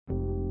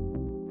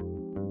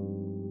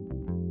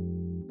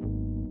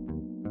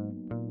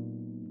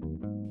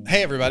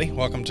Hey everybody,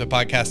 welcome to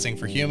Podcasting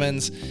for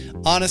Humans,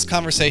 honest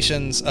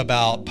conversations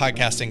about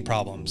podcasting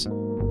problems.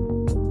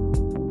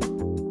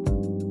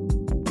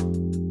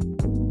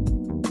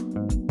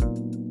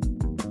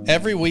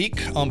 Every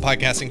week on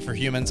Podcasting for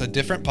Humans, a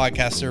different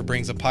podcaster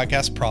brings a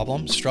podcast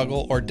problem,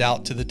 struggle, or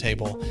doubt to the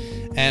table,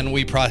 and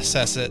we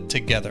process it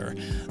together.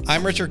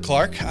 I'm Richard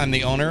Clark. I'm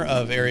the owner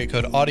of Area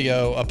Code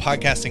Audio, a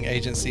podcasting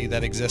agency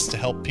that exists to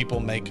help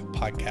people make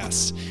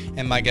podcasts.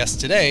 And my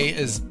guest today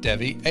is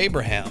Devi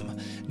Abraham.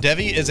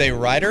 Devi is a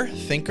writer,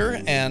 thinker,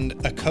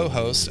 and a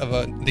co-host of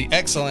the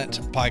excellent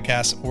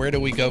podcast, Where Do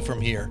We Go From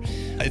Here?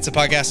 It's a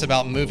podcast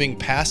about moving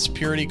past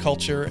purity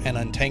culture and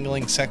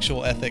untangling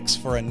sexual ethics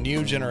for a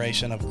new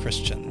generation of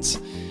Christians.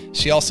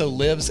 She also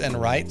lives and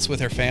writes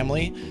with her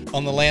family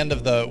on the land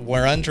of the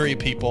Wurundjeri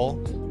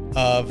people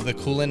of the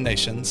Kulin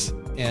Nations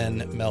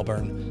in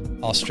Melbourne,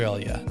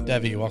 Australia.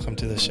 Devi, welcome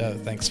to the show.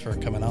 Thanks for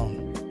coming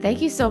on.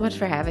 Thank you so much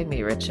for having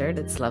me, Richard.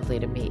 It's lovely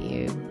to meet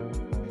you.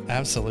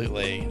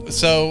 Absolutely.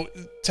 So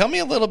tell me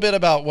a little bit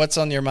about what's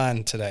on your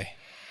mind today.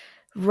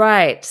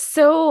 Right.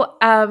 So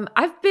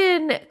I've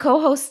been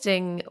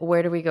co-hosting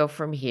Where Do We Go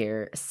From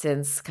Here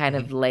since kind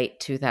of late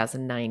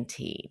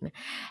 2019.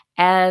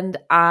 And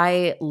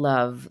I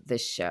love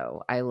this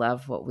show. I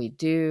love what we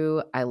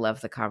do. I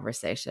love the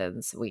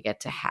conversations we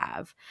get to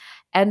have.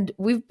 And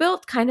we've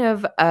built kind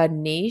of a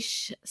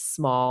niche,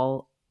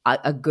 small,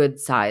 a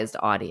good-sized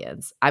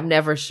audience. I'm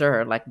never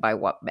sure, like, by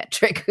what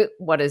metric,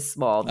 what is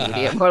small,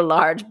 medium, or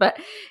large, but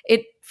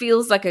it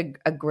feels like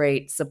a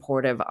great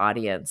supportive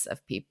audience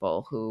of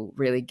people who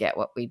really get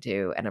what we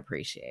do and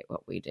appreciate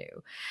what we do.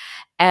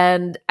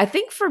 And I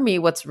think for me,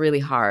 what's really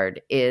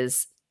hard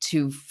is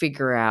to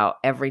figure out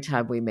every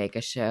time we make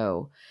a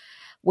show,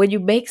 when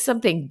you make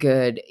something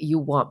good, you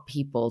want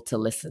people to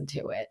listen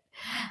to it.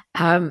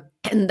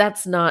 And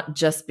that's not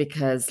just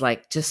because,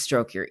 like, to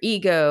stroke your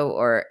ego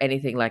or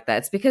anything like that.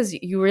 It's because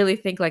you really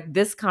think, like,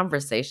 this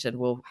conversation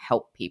will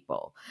help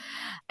people.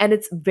 And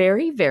it's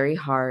very, very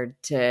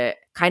hard to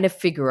kind of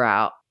figure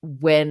out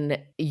when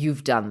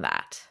you've done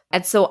that.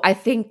 And so I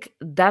think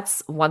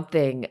that's one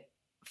thing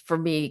for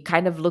me,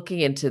 kind of looking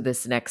into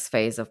this next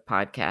phase of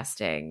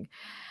podcasting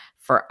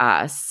for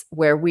us,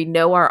 where we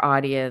know our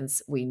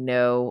audience, we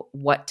know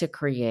what to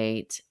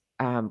create,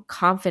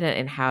 confident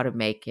in how to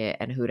make it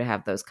and who to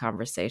have those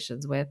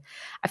conversations with.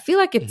 I feel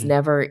like it's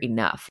never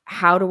enough.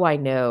 How do I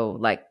know,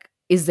 like,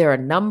 is there a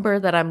number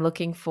that I'm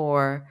looking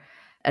for,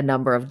 a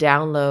number of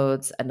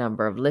downloads, a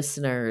number of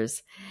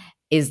listeners?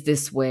 Is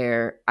this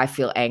where I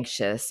feel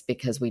anxious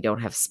because we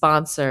don't have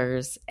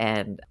sponsors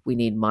and we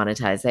need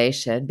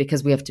monetization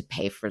because we have to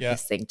pay for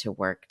this thing to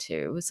work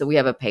too? So we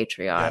have a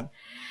Patreon.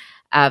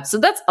 So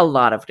that's a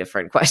lot of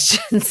different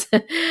questions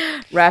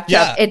wrapped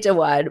up into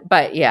one.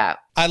 But yeah.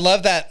 I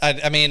love that.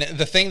 I mean,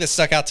 the thing that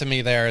stuck out to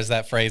me there is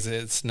that phrase,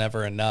 it's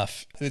never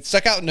enough. It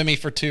stuck out to me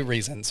for two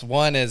reasons.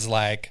 One is,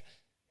 like,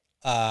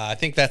 I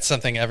think that's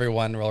something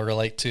everyone will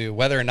relate to,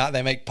 whether or not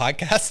they make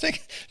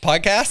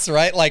podcasts,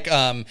 right? Like,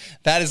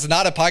 that is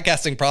not a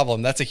podcasting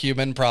problem. That's a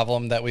human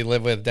problem that we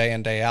live with day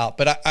in, day out.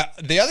 But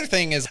the other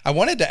thing is, I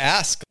wanted to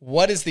ask,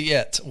 what is the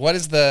it? What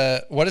is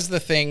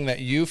the thing that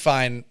you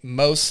find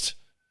most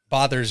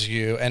bothers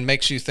you and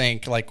makes you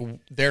think, like,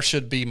 there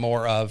should be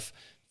more of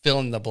fill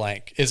in the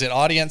blank? Is it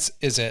audience?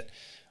 Is it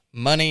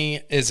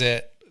money? Is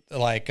it,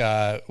 like,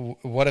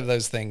 what of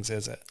those things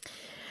is it?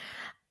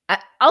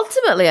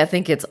 Ultimately, I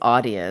think it's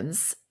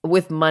audience,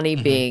 with money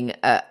being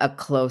a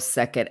close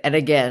second. And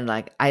again,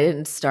 like, I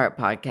didn't start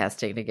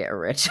podcasting to get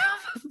rich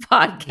off of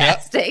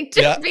podcasting,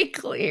 to be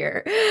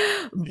clear.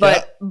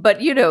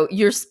 But you know,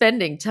 you're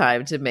spending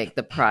time to make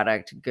the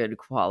product good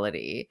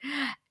quality.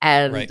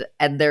 And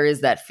there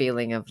is that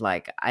feeling of,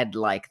 like, I'd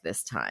like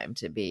this time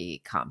to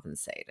be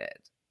compensated,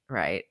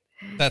 right?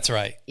 That's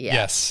right. Yeah.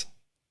 Yes.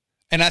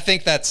 And I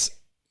think that's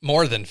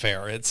more than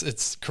fair.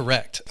 It's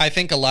correct. I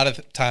think a lot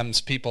of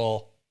times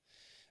people,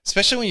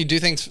 especially when you do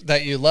things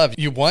that you love,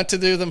 you want to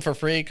do them for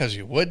free because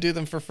you would do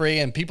them for free,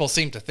 and people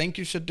seem to think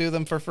you should do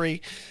them for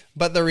free.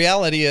 But the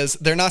reality is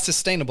they're not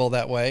sustainable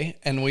that way.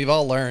 And we've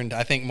all learned,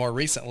 I think more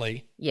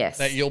recently,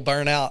 that you'll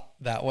burn out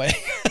that way.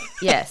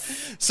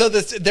 Yes. So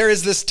there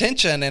is this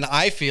tension, and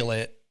I feel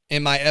it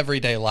in my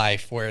everyday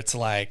life, where it's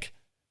like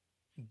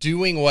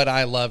doing what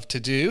I love to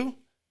do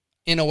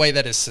in a way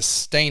that is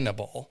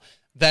sustainable,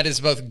 that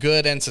is both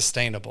good and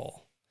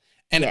sustainable.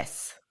 And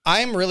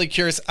I'm really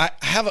curious. I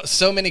have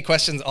so many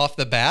questions off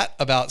the bat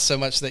about so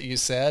much that you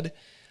said,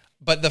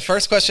 but the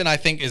first question I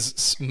think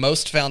is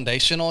most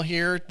foundational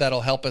here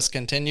that'll help us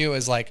continue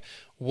is, like,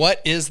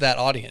 what is that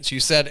audience? You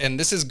said, and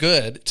this is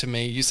good to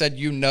me, you said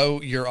you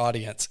know your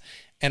audience.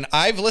 And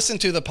I've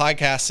listened to the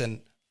podcast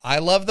and I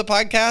love the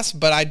podcast,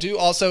 but I do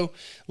also,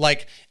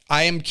 like,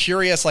 I am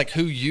curious, like,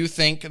 who you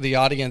think the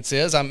audience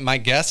is. My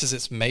guess is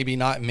it's maybe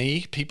not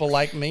me, people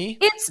like me.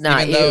 It's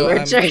not you,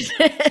 Richard.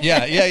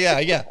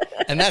 Yeah.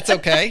 And that's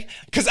okay.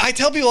 Because I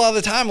tell people all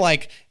the time,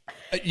 like,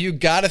 you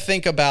got to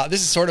think about,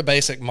 this is sort of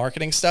basic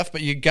marketing stuff,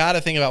 but you got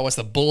to think about what's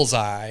the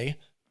bullseye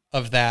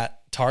of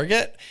that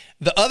target.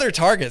 The other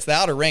targets, the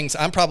outer rings,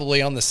 I'm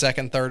probably on the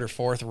second, third, or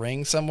fourth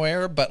ring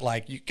somewhere, but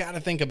like you got to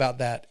think about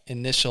that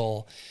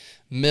initial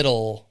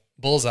middle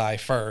bullseye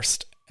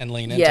first and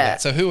lean into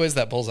that. So who is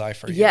that bullseye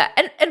for you? Yeah,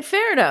 and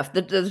fair enough.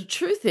 The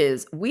truth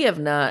is, we have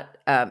not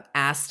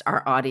asked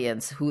our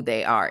audience who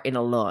they are in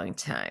a long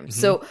time.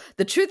 So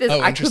the truth is,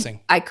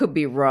 I could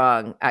be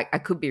wrong. I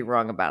could be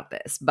wrong about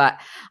this, but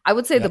I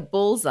would say the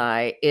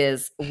bullseye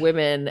is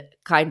women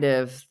kind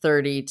of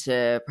 30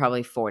 to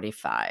probably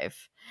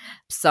 45.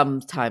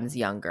 Sometimes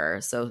younger,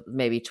 so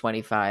maybe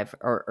 25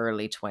 or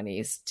early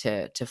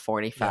 20s to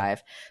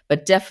 45,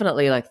 but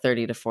definitely like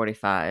 30 to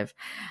 45.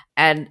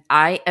 And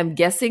I am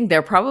guessing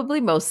they're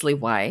probably mostly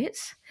white,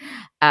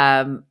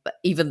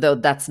 even though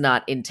that's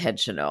not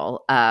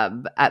intentional.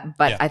 But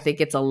I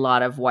think it's a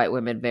lot of white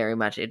women very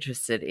much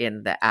interested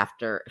in the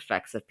after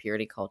effects of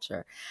purity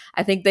culture.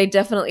 I think they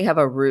definitely have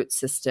a root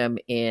system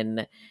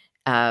in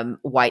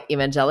white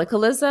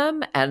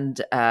evangelicalism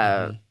and,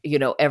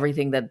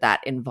 everything that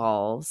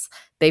involves.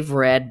 They've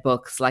read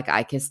books like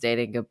I Kissed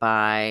Dating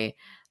Goodbye.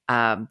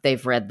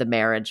 They've read the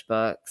marriage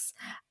books.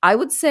 I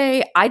would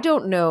say I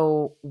don't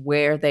know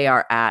where they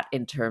are at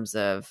in terms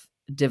of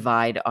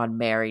divide on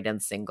married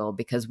and single,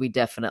 because we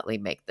definitely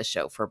make the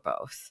show for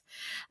both.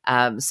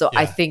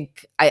 I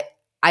think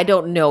I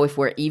don't know if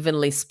we're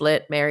evenly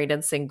split married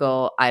and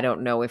single. I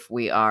don't know if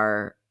we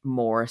are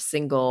more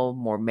single,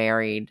 more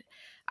married.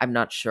 I'm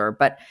not sure,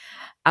 but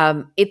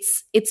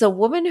it's a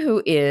woman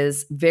who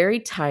is very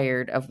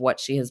tired of what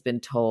she has been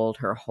told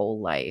her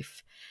whole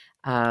life.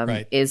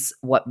 Is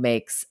what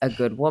makes a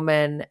good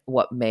woman,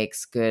 what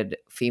makes good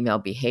female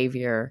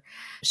behavior.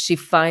 She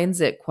finds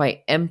it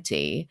quite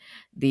empty,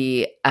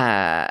 the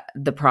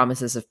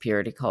promises of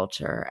purity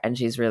culture, and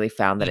she's really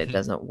found that it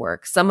doesn't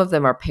work. Some of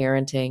them are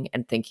parenting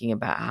and thinking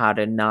about how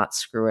to not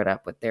screw it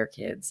up with their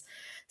kids.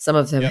 Some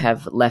of them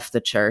have left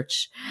the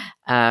church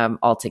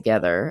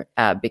altogether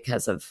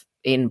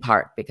in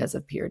part because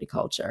of purity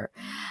culture.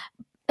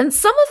 And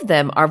some of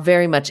them are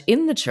very much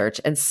in the church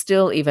and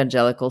still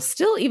evangelical,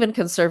 still even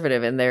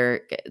conservative in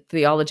their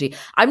theology.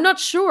 I'm not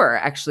sure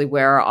actually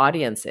where our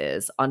audience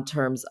is in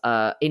terms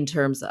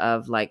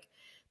of like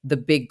the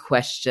big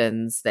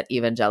questions that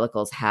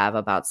evangelicals have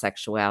about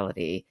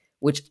sexuality,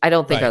 which I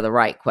don't think are the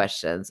right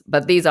questions,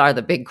 but these are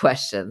the big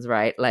questions,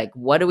 right? Like,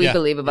 what do we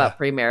believe about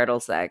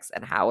premarital sex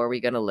and how are we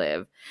going to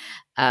live?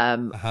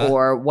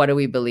 Or what do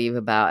we believe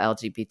about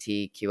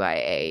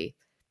LGBTQIA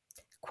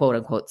quote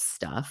unquote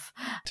stuff,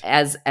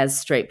 as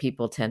straight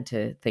people tend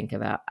to think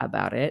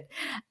about it.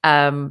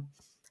 I'm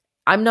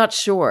not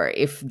sure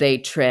if they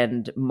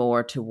trend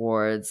more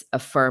towards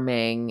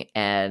affirming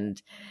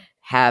and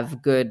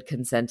have good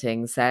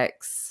consenting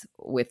sex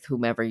with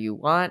whomever you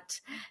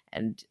want,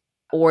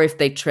 or if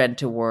they trend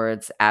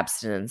towards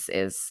abstinence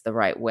is the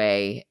right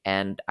way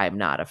and I'm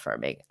not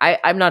affirming.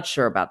 I'm not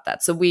sure about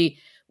that. So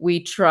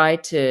we try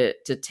to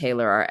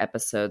tailor our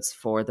episodes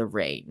for the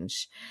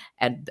range,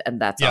 and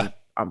that's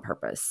on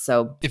purpose.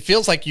 So it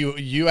feels like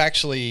you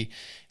actually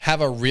have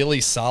a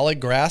really solid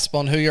grasp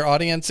on who your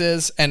audience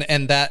is,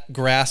 and that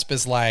grasp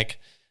is like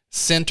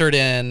centered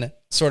in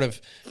sort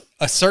of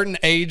a certain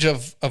age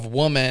of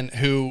woman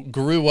who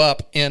grew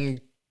up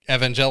in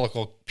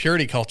evangelical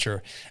purity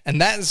culture,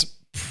 and that is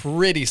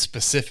pretty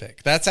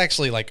specific. That's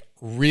actually like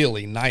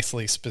really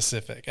nicely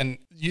specific. And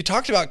you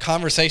talked about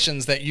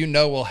conversations that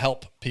will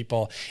help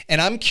people,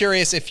 and I'm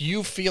curious if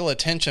you feel a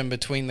tension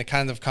between the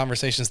kinds of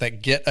conversations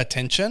that get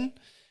attention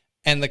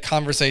and the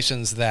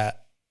conversations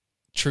that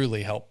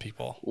truly help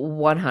people.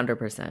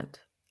 100%.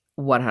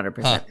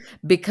 100%.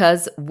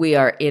 Because we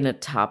are in a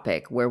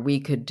topic where we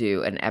could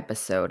do an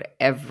episode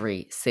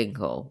every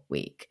single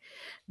week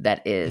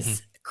that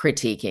is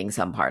critiquing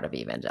some part of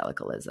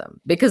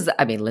evangelicalism. Because,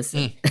 I mean,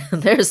 listen,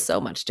 there's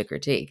so much to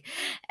critique.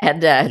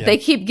 And they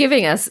keep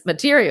giving us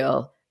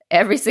material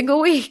every single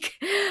week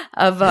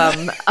of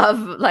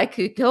like,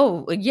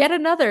 yet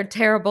another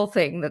terrible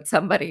thing that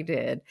somebody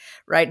did,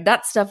 right?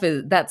 That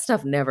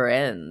stuff never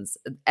ends.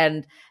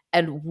 And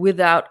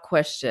without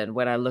question,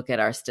 when I look at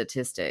our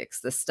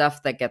statistics, the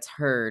stuff that gets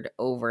heard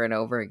over and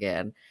over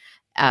again,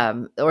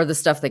 or the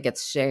stuff that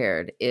gets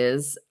shared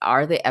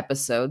are the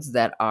episodes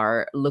that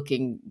are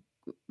looking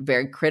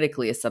very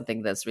critically at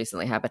something that's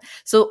recently happened.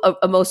 So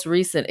a most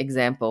recent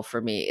example for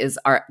me is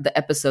the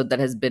episode that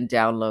has been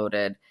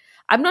downloaded.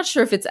 I'm not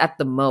sure if it's at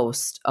the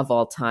most of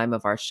all time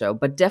of our show,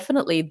 but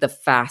definitely the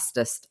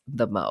fastest,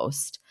 the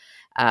most.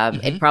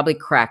 It probably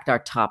cracked our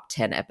top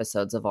 10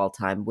 episodes of all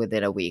time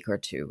within a week or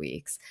 2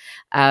 weeks.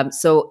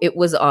 So it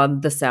was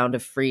on the Sound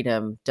of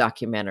Freedom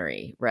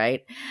documentary,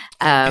 right?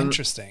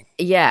 Interesting.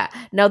 Yeah.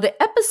 Now the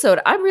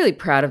episode, I'm really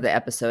proud of the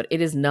episode.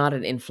 It is not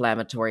an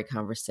inflammatory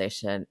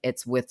conversation.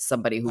 It's with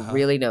somebody who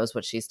really knows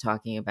what she's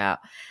talking about.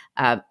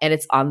 And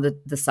it's on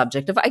the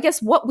subject of, I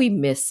guess, what we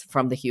miss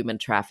from the human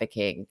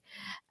trafficking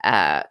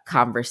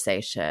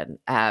conversation.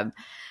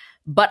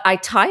 But I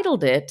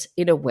titled it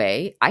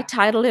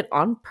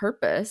on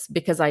purpose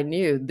because I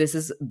knew this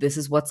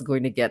is what's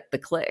going to get the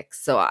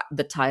clicks. So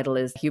the title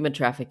is "Human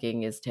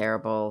Trafficking is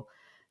Terrible.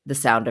 The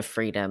Sound of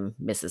Freedom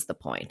misses the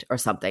point, or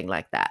something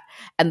like that.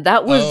 And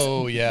that was,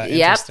 Oh, yeah, yep.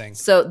 interesting.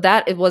 So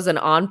that it was an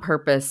on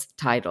purpose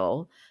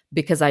title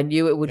because I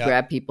knew it would Yep.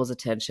 grab people's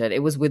attention.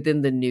 It was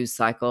within the news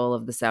cycle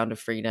of The Sound of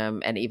Freedom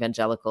and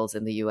evangelicals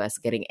in the US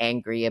getting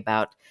angry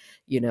about,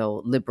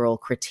 liberal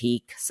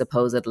critique,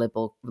 supposed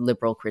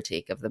liberal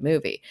critique of the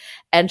movie.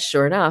 And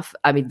sure enough,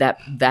 I mean, that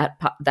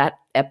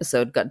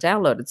episode got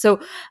downloaded. So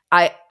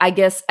I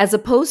guess, as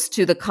opposed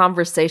to the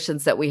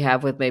conversations that we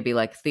have with maybe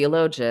like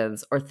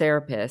theologians or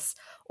therapists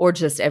or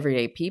just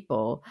everyday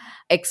people,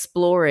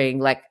 exploring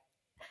like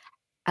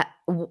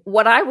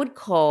what I would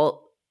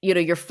call,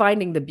 you're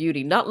finding the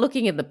beauty, not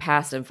looking in the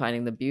past and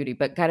finding the beauty,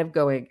 but kind of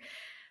going,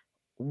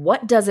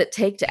 what does it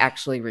take to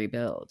actually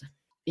rebuild?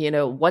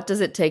 What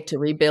does it take to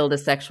rebuild a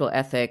sexual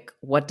ethic?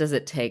 What does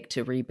it take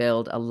to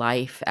rebuild a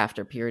life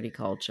after purity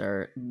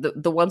culture?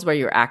 The ones where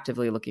you're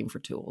actively looking for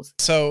tools.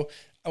 So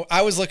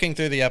I was looking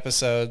through the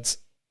episodes,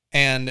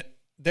 and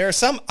there are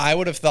some I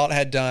would have thought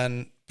had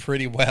done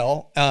pretty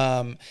well.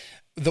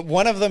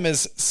 One of them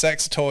is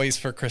sex toys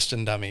for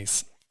Christian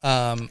dummies.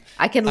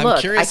 I can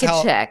look. I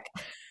can check.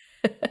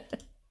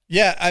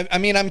 Yeah, I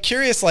mean, I'm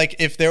curious, like,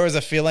 if there was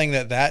a feeling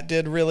that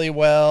did really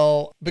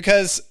well,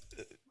 because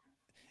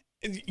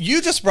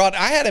you just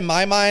I had in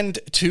my mind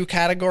 2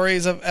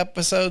 categories of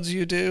episodes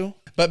you do,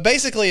 but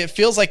basically it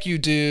feels like you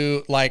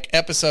do like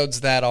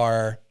episodes that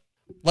are,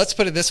 let's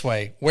put it this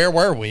way, where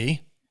were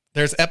we?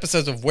 There's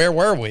episodes of where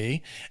were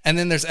we? And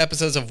then there's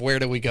episodes of where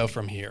do we go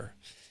from here?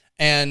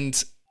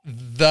 And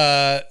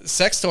the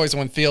sex toys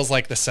one feels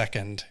like the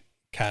second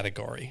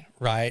category,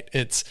 right?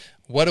 It's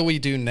what do we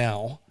do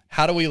now?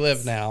 How do we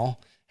live now?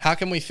 How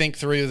can we think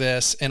through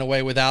this in a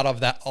way without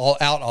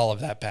all of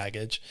that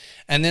baggage?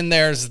 And then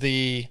there's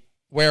the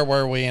where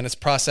were we? And it's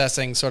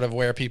processing sort of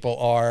where people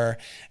are.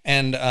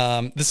 And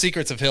the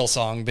Secrets of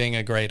Hillsong being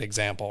a great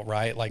example,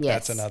 right? Like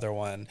yes. That's another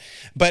one.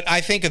 But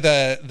I think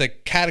the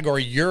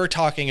category you're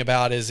talking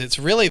about is it's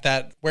really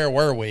that where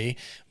were we?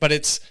 But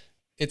it's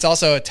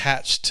also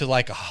attached to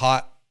like a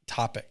hot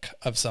topic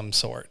of some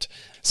sort.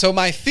 So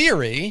my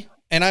theory,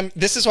 and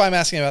this is why I'm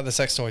asking about the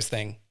sex toys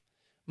thing.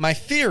 My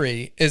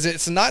theory is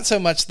it's not so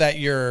much that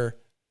you're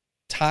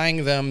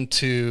tying them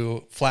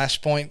to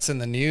flashpoints in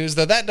the news,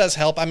 though that does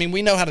help. I mean,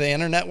 we know how the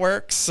internet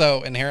works,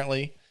 so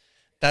inherently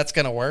that's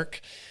going to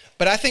work.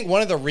 But I think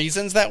one of the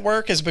reasons that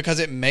work is because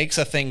it makes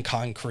a thing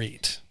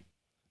concrete.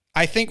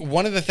 I think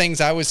one of the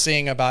things I was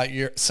seeing about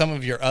some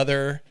of your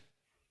other,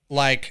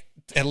 like,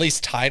 at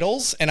least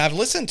titles, and I've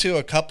listened to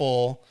a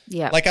couple,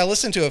 like I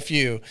listened to a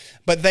few,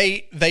 but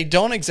they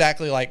don't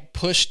exactly like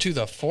push to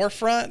the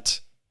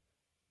forefront.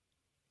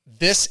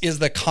 This is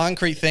the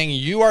concrete thing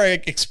you are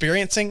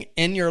experiencing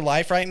in your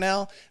life right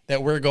now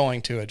that we're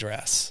going to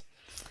address,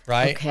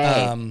 right?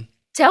 Okay.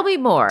 Tell me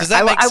more. Does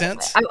that make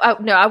sense?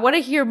 No, I want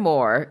to hear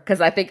more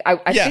because I think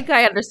I think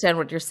I understand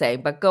what you're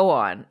saying, but go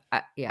on.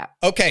 Yeah.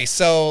 Okay,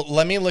 so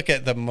let me look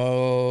at the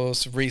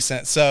most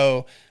recent.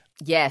 So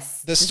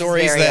yes, the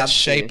stories that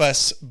shape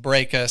us,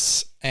 break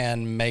us,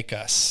 and make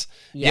us.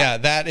 Yeah,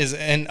 that is,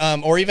 and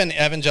or even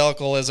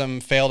Evangelicalism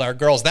Failed Our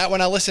Girls. That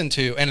one I listened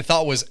to and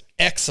thought was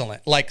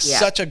excellent. Like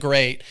such a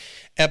great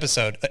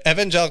episode.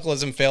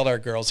 Evangelicalism Failed Our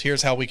Girls.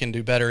 Here's how we can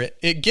do better.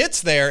 It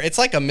gets there. It's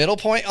like a middle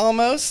point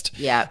almost.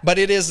 Yeah. But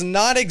it is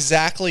not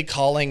exactly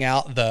calling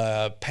out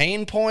the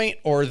pain point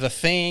or the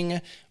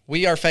thing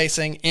we are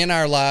facing in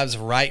our lives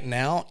right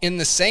now in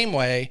the same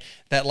way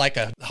that like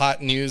a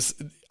hot news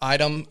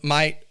item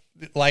might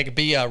like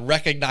be a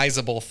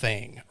recognizable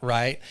thing,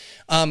 right?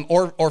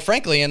 Or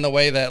frankly, in the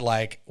way that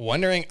like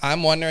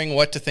I'm wondering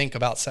what to think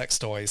about sex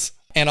toys.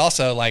 And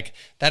also like,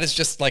 that is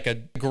just like a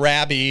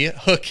grabby,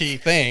 hooky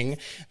thing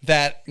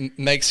that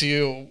makes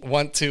you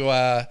want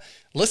to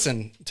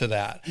listen to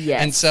that.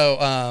 Yes. And so,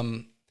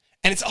 and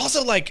it's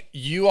also like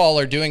you all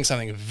are doing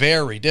something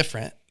very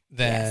different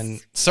than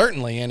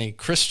certainly any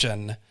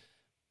Christian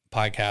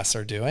podcasts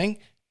are doing,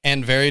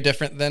 and very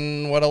different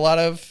than what a lot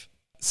of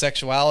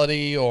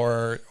sexuality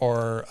or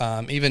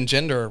even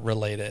gender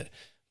related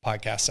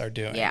podcasts are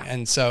doing. Yeah.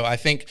 And so I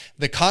think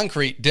the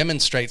concrete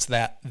demonstrates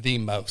that the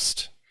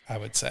most, I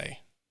would say.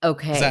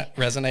 Okay. Does that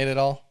resonate at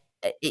all?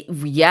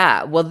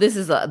 Yeah. Well, this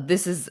is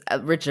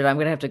Richard, I'm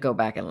going to have to go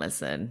back and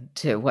listen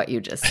to what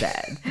you just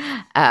said,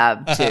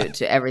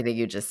 to everything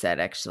you just said,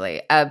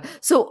 actually.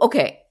 So,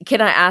 okay. Can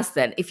I ask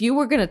then, if you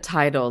were going to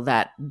title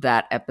that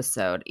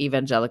episode,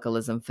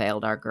 Evangelicalism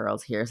Failed Our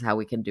Girls, Here's How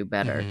We Can Do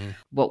Better,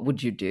 what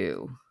would you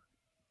do?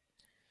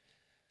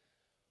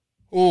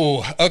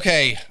 Ooh,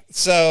 okay.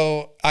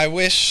 So I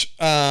wish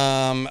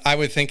I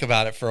would think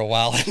about it for a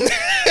while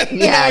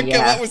and I would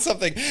come up with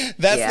something.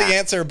 That's the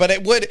answer.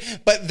 But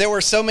there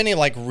were so many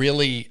like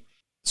really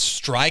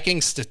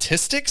striking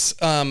statistics.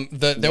 There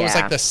was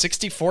like the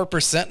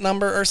 64%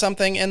 number or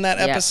something in that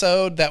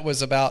episode that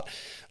was about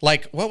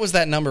like, what was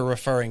that number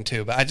referring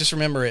to? But I just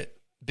remember it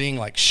being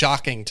like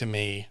shocking to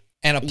me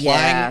and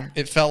applying,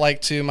 it felt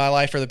like, to my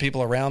life or the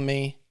people around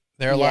me.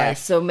 Their life.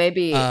 So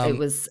maybe it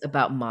was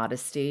about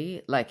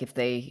modesty. Like if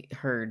they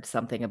heard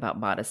something about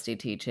modesty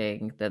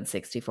teaching, then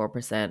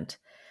 64%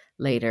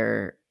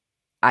 later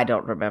I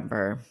don't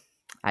remember.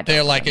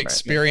 They're like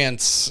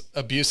experience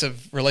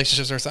abusive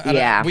relationships or something.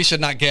 Yeah. We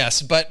should not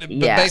guess, but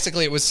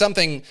basically it was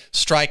something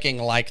striking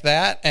like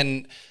that.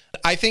 And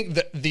I think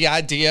the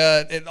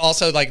idea, it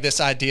also like this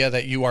idea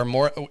that you are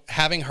more,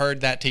 having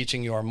heard that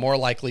teaching, you are more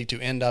likely to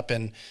end up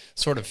in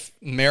sort of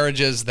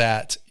marriages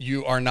that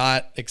you are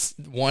not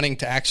wanting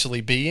to actually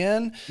be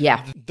in.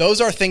 Yeah.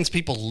 Those are things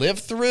people live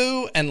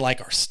through and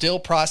like are still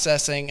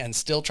processing and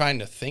still trying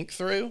to think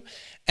through.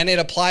 And it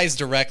applies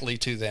directly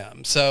to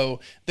them.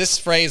 So this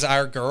phrase,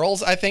 "our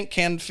girls," I think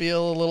can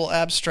feel a little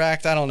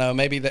abstract. I don't know.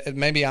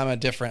 Maybe I'm a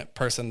different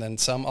person than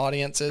some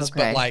audiences,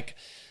 but like,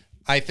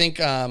 I think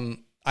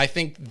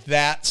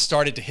that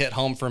started to hit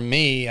home for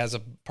me as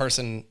a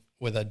person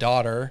with a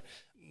daughter,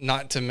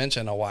 not to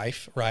mention a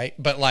wife, right?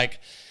 But like,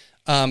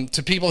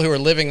 to people who are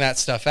living that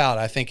stuff out,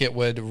 I think it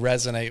would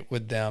resonate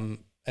with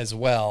them as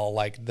well.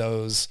 Like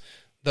those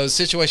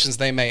situations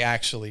they may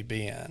actually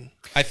be in.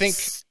 I think.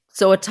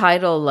 So a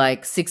title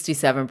like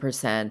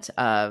 67%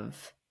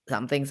 of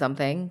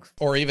something.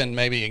 Or even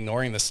maybe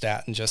ignoring the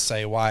stat and just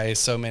say why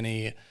so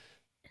many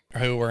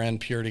who are in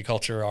purity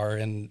culture are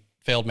in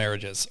failed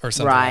marriages or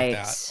something like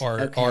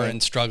that, or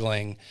in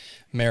struggling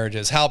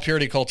marriages. How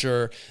purity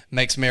culture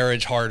makes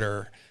marriage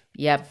harder.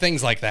 Yep.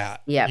 Things like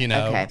that. Yep. You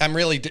know, okay. I'm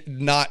really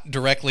not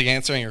directly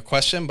answering your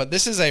question, but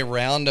this is a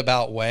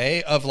roundabout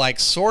way of like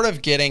sort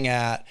of getting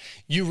at,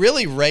 you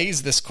really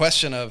raise this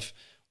question of,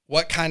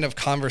 what kind of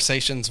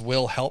conversations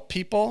will help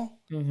people?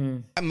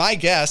 Mm-hmm. My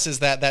guess is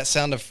that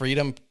Sound of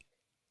Freedom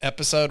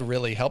episode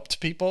really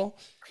helped people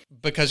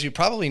because you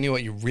probably knew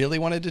what you really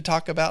wanted to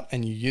talk about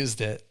and you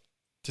used it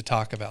to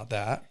talk about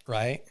that,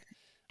 right?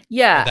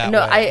 Yeah,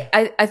 no,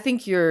 I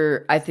think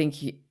you're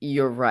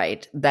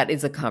right. That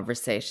is a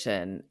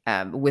conversation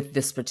with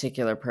this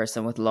particular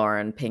person, with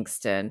Lauren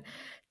Pinkston,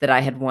 that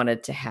I had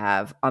wanted to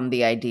have on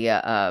the idea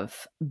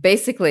of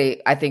basically,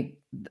 I think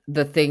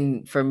the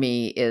thing for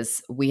me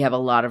is we have a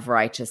lot of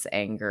righteous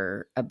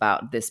anger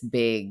about this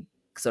big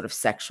sort of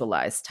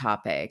sexualized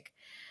topic.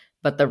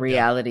 But the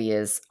reality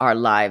is our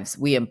lives,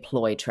 we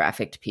employ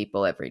trafficked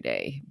people every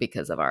day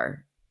because of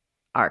our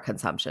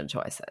consumption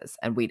choices.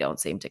 And we don't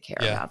seem to care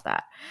about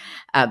that.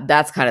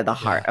 That's kind of the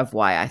heart of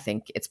why I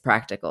think it's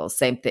practical.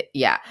 Same thing.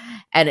 Yeah.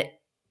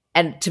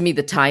 And to me,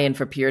 the tie-in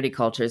for purity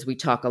cultures, we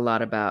talk a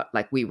lot about,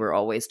 like, we were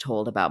always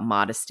told about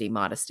modesty,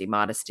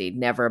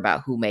 never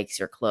about who makes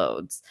your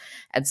clothes.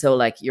 And so,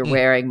 like, you're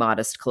wearing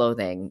modest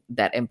clothing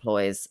that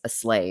employs a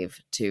slave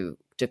to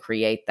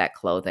create that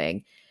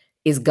clothing.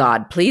 Is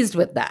God pleased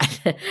with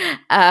that?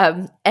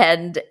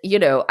 And, you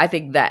know, I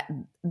think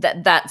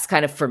that's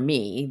kind of, for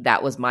me,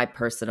 that was my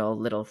personal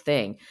little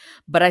thing.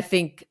 But I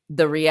think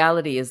the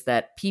reality is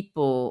that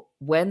people,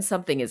 when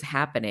something is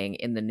happening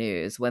in the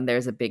news, when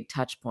there's a big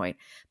touch point,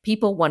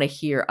 people want to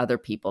hear other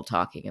people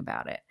talking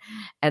about it.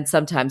 And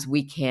sometimes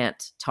we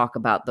can't talk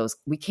about those,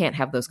 we can't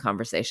have those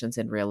conversations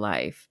in real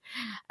life.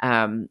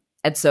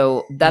 And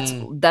so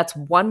that's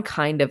one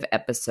kind of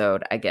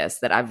episode, I guess,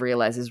 that I've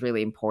realized is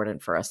really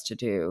important for us to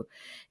do,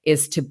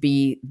 is to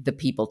be the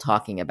people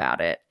talking about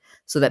it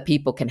so that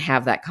people can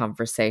have that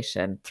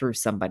conversation through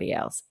somebody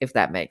else, if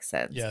that makes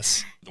sense.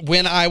 Yes.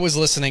 When I was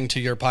listening to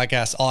your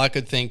podcast, all I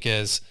could think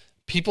is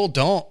people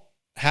don't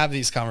have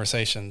these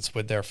conversations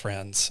with their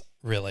friends,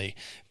 really.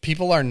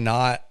 People are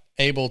not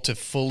able to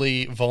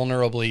fully,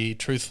 vulnerably,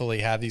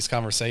 truthfully have these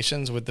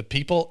conversations with the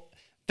people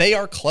they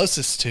are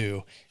closest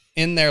to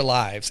in their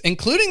lives,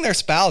 including their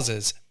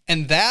spouses.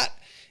 And that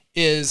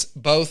is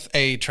both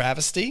a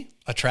travesty,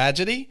 a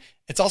tragedy.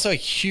 It's also a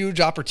huge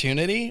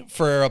opportunity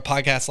for a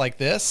podcast like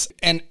this.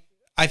 And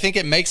I think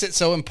it makes it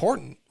so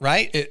important,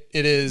 right?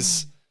 It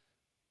is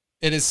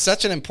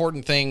such an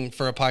important thing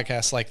for a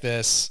podcast like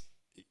this.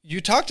 You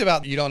talked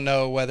about, you don't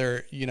know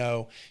whether, you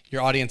know,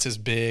 your audience is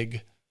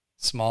big,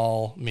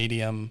 small,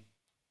 medium.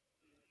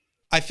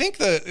 I think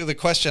the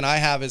question I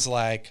have is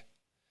like,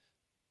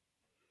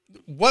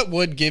 what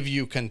would give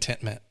you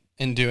contentment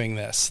in doing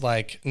this?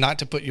 Like, not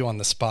to put you on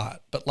the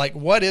spot, but like,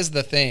 what is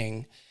the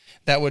thing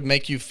that would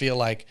make you feel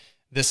like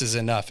this is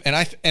enough? And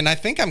I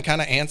think I'm kind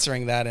of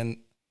answering that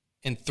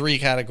in three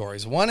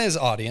categories. One is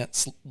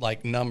audience,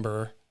 like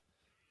number.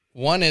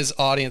 One is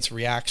audience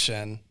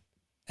reaction,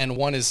 and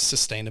one is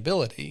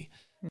sustainability.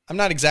 I'm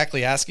not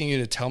exactly asking you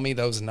to tell me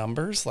those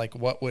numbers, like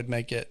what would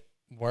make it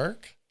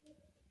work,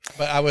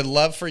 but I would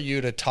love for you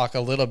to talk a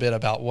little bit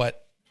about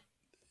what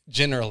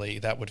generally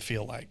that would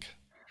feel like.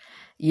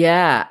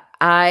 Yeah,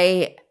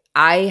 I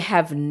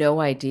have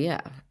no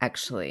idea,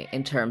 actually,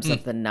 in terms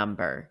of the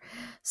number.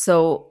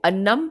 So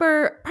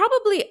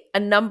probably a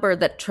number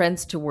that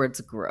trends towards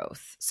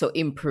growth, so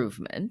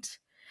improvement,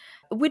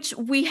 which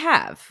we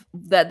have.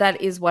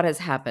 That is what has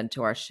happened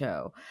to our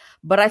show.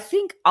 But I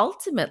think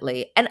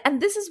ultimately, and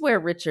this is where,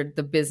 Richard,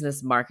 the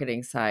business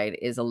marketing side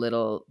is a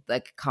little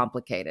like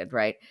complicated,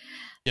 right?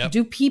 Yep.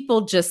 Do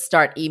people just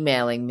start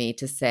emailing me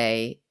to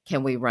say,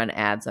 can we run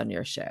ads on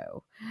your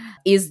show?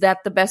 Is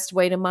that the best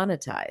way to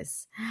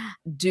monetize?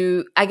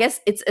 I guess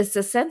it's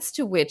a sense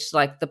to which,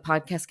 like, the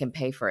podcast can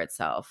pay for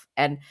itself.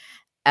 And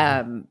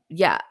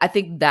Yeah, I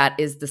think that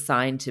is the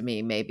sign to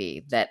me,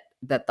 maybe that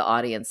the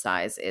audience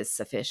size is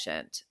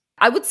sufficient.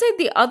 I would say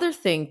the other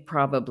thing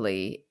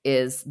probably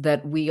is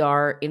that we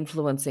are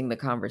influencing the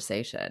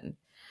conversation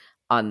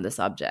on the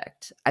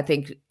subject. I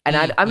think, and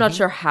I'm not Mm-hmm.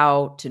 sure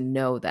how to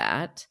know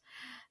that,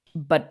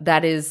 but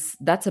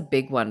that's a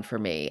big one for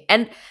me.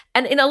 And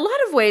in a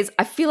lot of ways,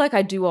 I feel like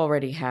I do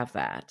already have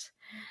that,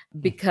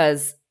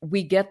 because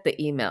we get the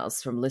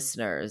emails from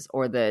listeners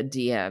or the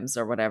DMs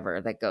or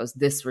whatever that goes,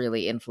 this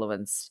really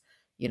influenced,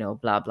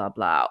 blah, blah,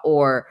 blah.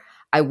 Or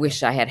I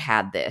wish I had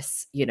had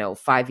this,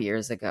 5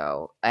 years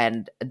ago,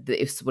 and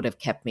this would have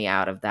kept me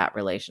out of that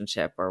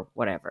relationship or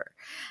whatever,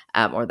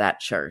 or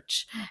that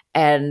church.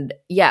 And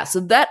yeah,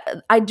 so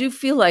that I do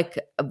feel like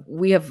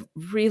we have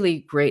really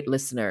great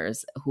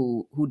listeners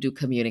who do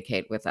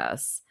communicate with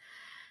us.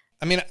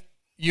 I mean,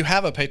 you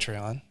have a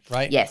Patreon,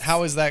 right? Yes.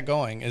 How is that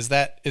going? Is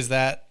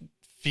that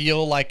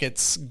feel like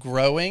it's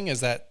growing?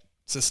 Is that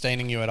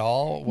sustaining you at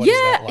all? What is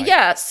that like?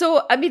 Yeah.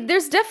 So, I mean,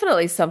 there's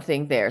definitely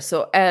something there.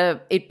 So,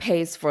 it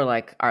pays for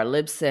like our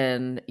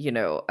Libsyn,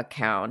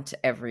 account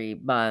every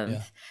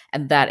month,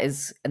 Yeah.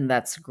 and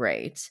that's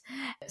great.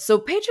 So,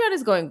 Patreon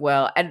is going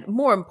well, and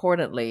more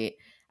importantly,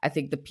 I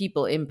think the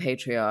people in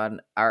Patreon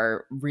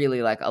are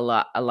really like a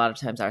lot of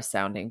times our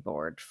sounding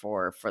board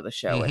for the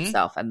show Mm-hmm.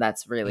 itself, and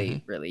that's Mm-hmm.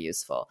 really really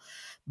useful.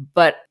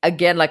 But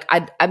again, like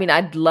I mean,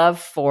 I'd love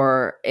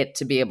for it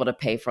to be able to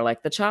pay for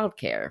like the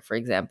childcare, for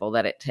example,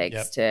 that it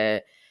takes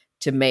Yep.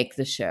 to make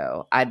the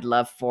show. I'd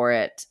love for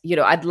it,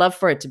 I'd love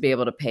for it to be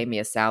able to pay me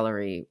a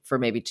salary for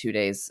maybe 2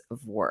 days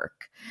of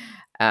work,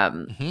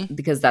 Mm-hmm.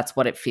 because that's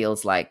what it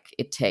feels like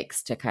it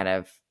takes to kind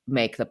of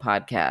make the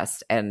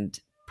podcast and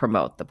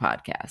promote the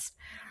podcast.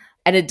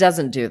 And it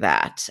doesn't do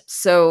that.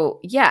 So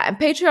yeah, and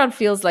Patreon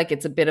feels like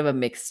it's a bit of a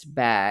mixed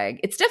bag.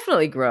 It's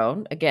definitely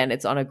grown. Again,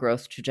 it's on a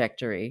growth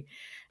trajectory.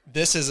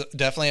 This is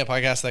definitely a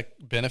podcast that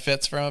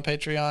benefits from a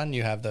Patreon.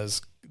 You have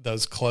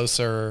those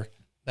closer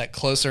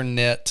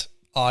knit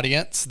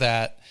audience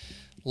that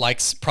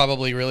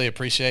probably really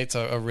appreciates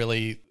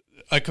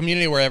a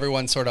community where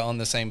everyone's sort of on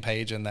the same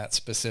page in that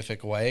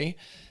specific way.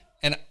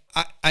 And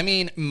I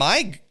mean,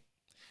 my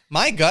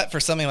gut for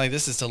something like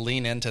this is to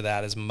lean into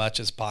that as much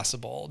as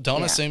possible.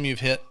 Don't assume you've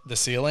hit the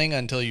ceiling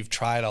until you've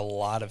tried a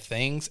lot of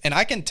things. And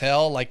I can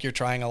tell like you're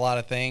trying a lot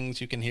of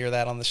things. You can hear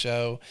that on the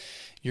show.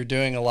 You're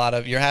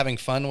having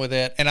fun with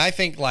it. And I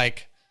think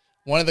like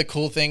one of the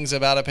cool things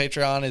about a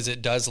Patreon is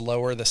it does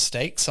lower the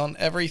stakes on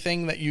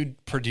everything that you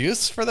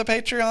produce for the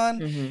Patreon.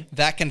 Mm-hmm.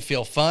 That can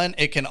feel fun.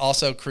 It can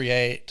also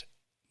create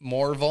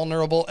more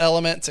vulnerable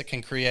elements. It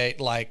can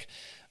create like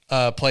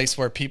a place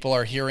where people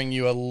are hearing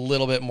you a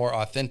little bit more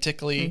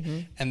authentically. Mm-hmm.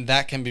 And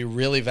that can be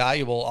really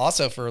valuable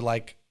also for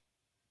like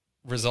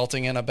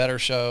resulting in a better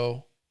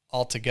show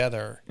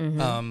altogether.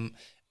 Mm-hmm.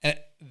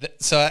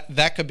 So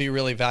that could be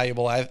really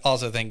valuable. I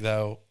also think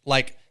though,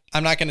 like,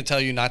 I'm not going to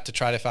tell you not to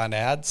try to find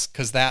ads,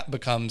 because that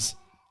becomes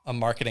a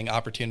marketing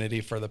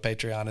opportunity for the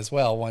Patreon as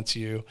well. Once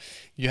you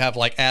have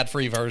like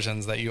ad-free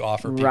versions that you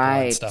offer people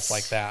and stuff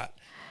like that.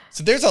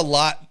 So there's a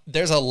lot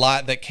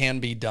that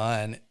can be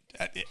done.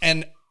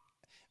 And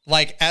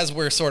like, as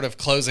we're sort of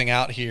closing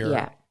out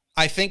here,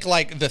 I think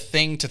like the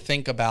thing to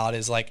think about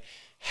is like,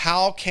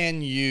 how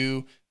can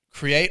you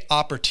create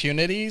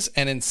opportunities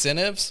and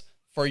incentives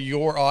for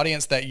your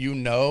audience that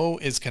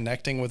is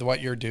connecting with what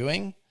you're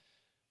doing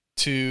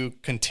to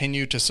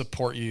continue to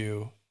support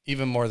you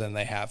even more than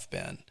they have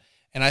been.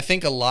 And I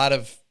think a lot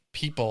of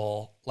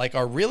people like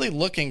are really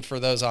looking for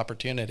those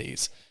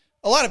opportunities.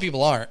 A lot of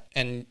people aren't,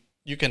 and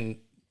you can,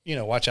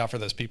 watch out for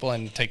those people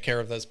and take care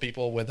of those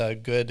people with a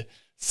good,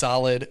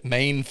 solid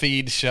main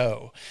feed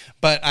show.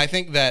 But I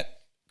think that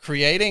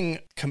creating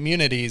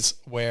communities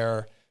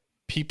where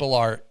people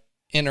are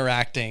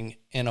interacting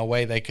in a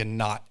way they can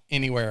not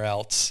anywhere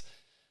else,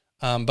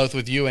 both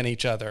with you and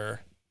each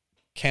other,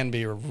 can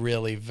be a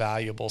really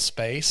valuable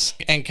space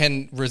and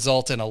can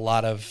result in a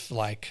lot of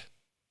like,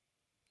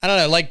 I don't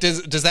know, like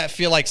does that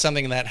feel like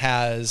something that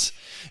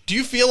do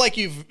you feel like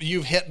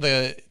you've hit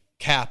the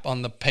cap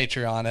on the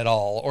Patreon at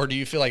all, or do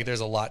you feel like there's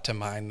a lot to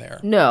mine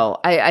there? No,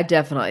 I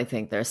definitely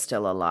think there's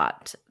still a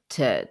lot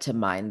to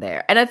mine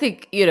there. And I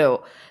think,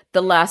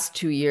 the last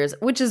 2 years,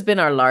 which has been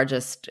our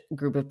largest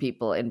group of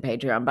people in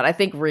Patreon, but I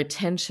think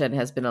retention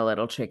has been a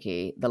little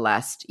tricky the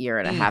last year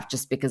and a half,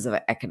 just because of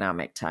the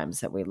economic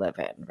times that we live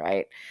in,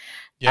 right?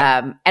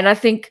 Yep. And I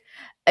think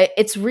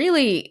it's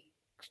really,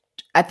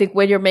 I think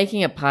when you're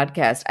making a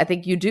podcast, I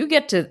think you do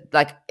get to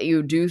like,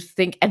 you do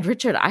think, and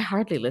Richard, I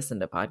hardly listen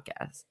to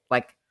podcasts,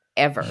 like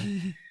ever,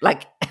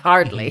 like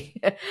hardly.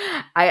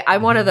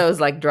 I'm one of those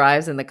like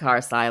drives in the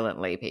car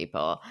silently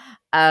people.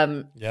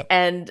 Yep.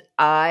 And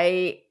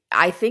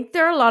I think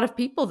there are a lot of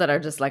people that are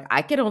just like,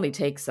 I can only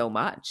take so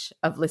much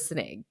of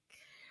listening,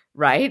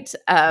 right?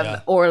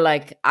 Or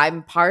like,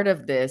 I'm part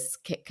of this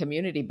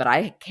community, but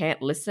I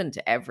can't listen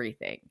to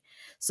everything.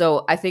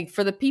 So I think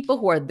for the people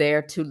who are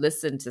there to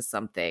listen to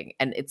something,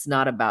 and it's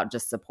not about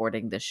just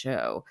supporting the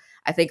show,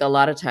 I think a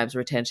lot of times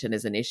retention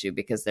is an issue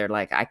because they're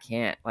like, I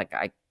can't, like,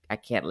 I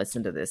can't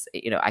listen to this.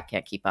 I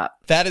can't keep up.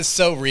 That is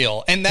so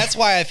real. And that's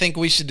why I think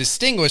we should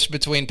distinguish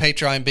between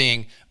Patreon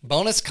being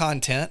bonus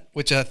content,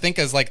 which I think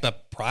is like the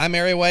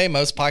primary way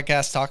most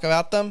podcasts talk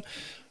about them,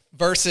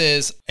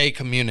 versus a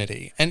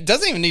community. And it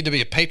doesn't even need to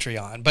be a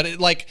Patreon, but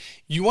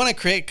you want to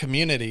create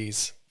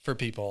communities for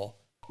people.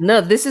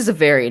 No, this is a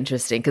very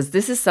interesting, because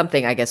this is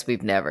something I guess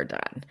we've never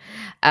done.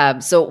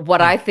 So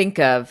what I think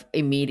of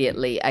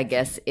immediately, I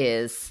guess,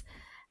 is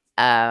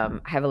I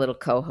have a little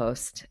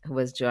co-host who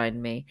has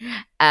joined me.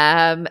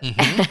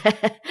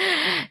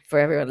 For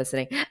everyone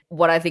listening,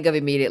 what I think of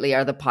immediately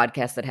are the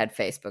podcasts that had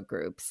Facebook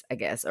groups, I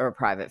guess, or a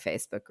private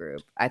Facebook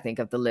group. I think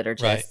of the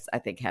Liturgists. Right. I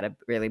think had a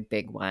really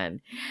big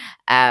one.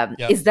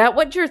 Is that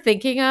what you're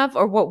thinking of,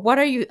 or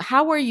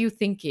how are you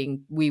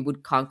thinking we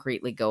would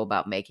concretely go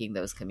about making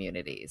those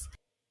communities?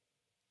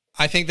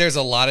 I think there's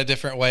a lot of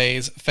different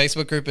ways.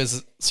 Facebook group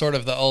is sort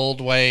of the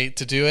old way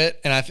to do it.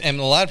 And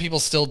a lot of people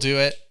still do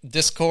it.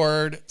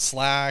 Discord,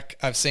 Slack,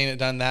 I've seen it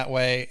done that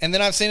way. And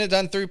then I've seen it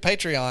done through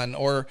Patreon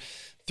or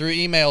through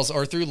emails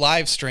or through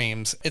live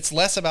streams. It's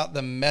less about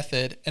the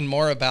method and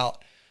more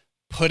about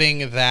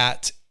putting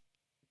that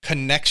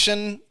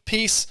connection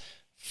piece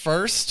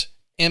first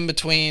in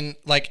between.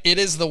 It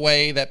is the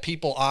way that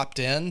people opt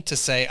in to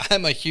say,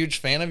 I'm a huge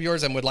fan of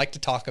yours and would like to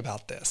talk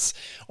about this,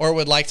 or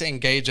would like to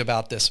engage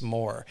about this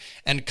more,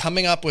 and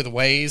coming up with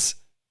ways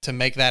to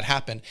make that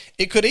happen.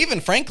 It could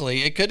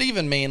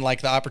even mean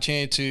the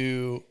opportunity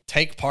to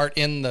take part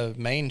in the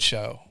main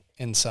show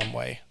in some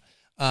way.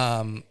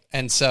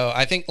 And so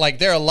I think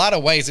there are a lot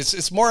of ways.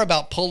 It's more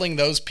about pulling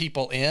those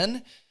people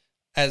in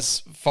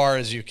as far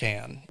as you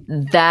can.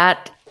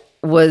 That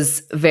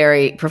was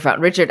very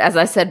profound. Richard, as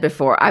I said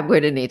before, I'm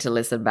going to need to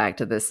listen back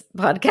to this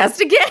podcast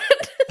again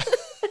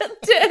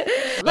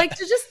to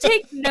just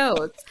take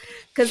notes,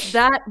 because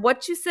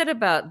what you said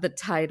about the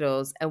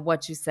titles and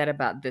what you said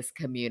about this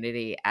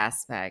community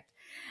aspect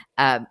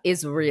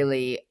is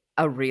really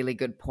a really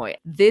good point.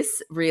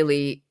 This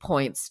really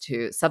points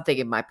to something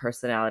in my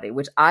personality,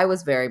 which I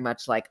was very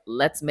much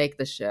let's make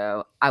the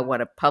show. I want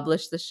to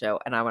publish the show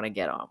and I want to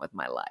get on with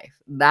my life.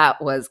 That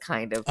was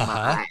kind of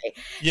my,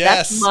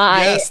 yes,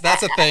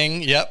 that's a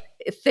thing. Yep.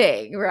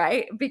 Thing,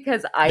 right?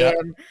 Because I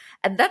am,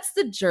 and that's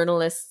the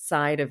journalist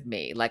side of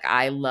me.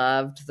 I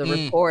loved the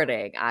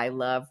reporting, I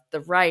loved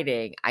the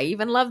writing, I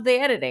even loved the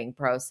editing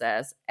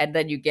process, and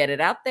then you get it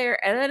out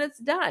there and then it's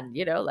done,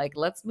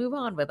 let's move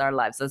on with our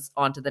lives, let's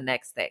on to the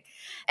next thing.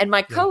 And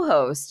my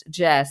co-host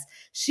Jess,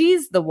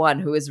 she's the one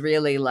who is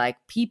really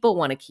people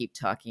want to keep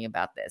talking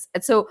about this,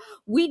 and so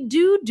we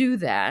do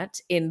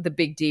that in the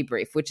big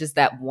debrief, which is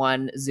that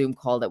one Zoom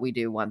call that we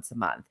do once a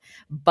month.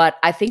 But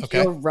I think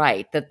you're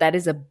right that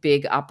is a big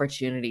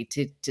opportunity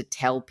to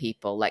tell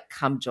people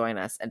come join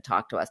us and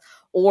talk to us,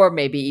 or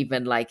maybe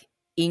even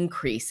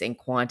increase in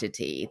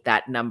quantity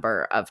that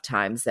number of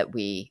times that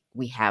we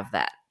have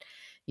that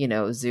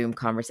Zoom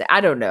conversation. I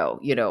don't know,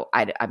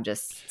 I'm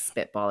just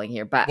spitballing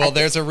here, but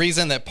there's a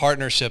reason that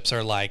partnerships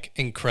are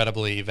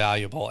incredibly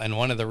valuable, and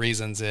one of the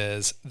reasons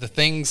is the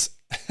things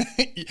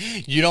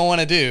you don't want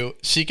to do,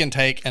 she can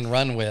take and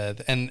run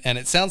with, and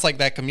it sounds like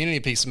that community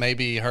piece may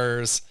be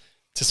hers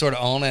to sort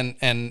of own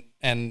and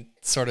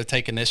sort of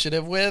take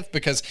initiative with,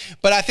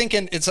 but I think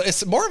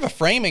it's more of a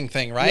framing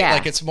thing, right?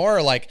 Yeah. It's more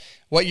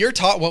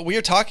what we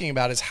are talking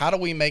about is how do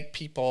we make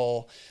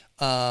people,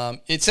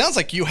 it sounds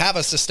like you have a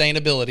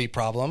sustainability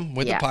problem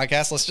with the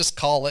podcast. Let's just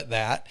call it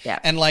that. Yeah.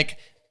 And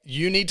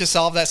you need to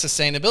solve that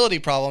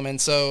sustainability problem. And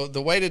so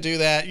the way to do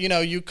that,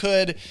 you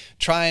could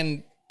try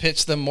and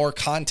pitch them more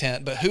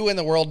content, but who in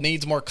the world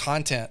needs more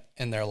content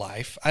in their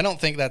life? I don't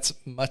think that's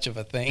much of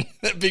a thing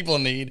that people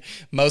need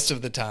most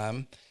of the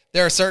time.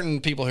 There are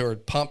certain people who are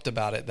pumped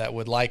about it that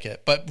would like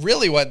it, but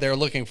really what they're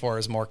looking for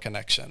is more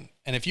connection.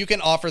 And if you can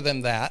offer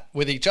them that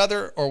with each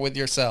other or with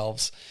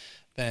yourselves,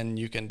 then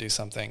you can do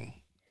something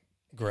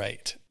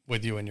great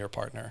with you and your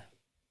partner.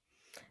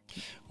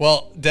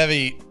 Well,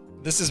 Devi,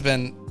 this has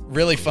been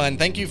really fun.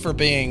 Thank you for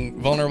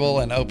being vulnerable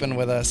and open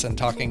with us and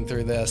talking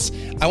through this.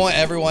 I want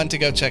everyone to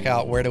go check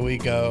out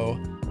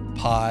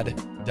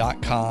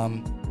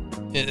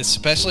wheredoweGoPod.com,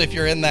 especially if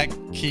you're in that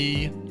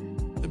key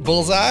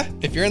bullseye.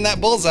 If you're in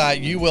that bullseye,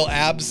 you will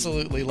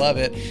absolutely love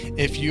it.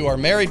 If you are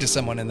married to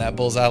someone in that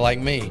bullseye like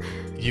me,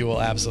 you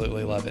will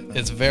absolutely love it.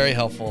 It's very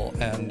helpful,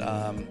 and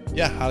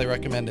highly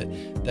recommend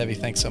it. Devi,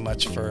 thanks so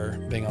much for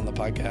being on the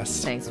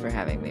podcast. Thanks for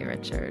having me,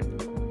 Richard.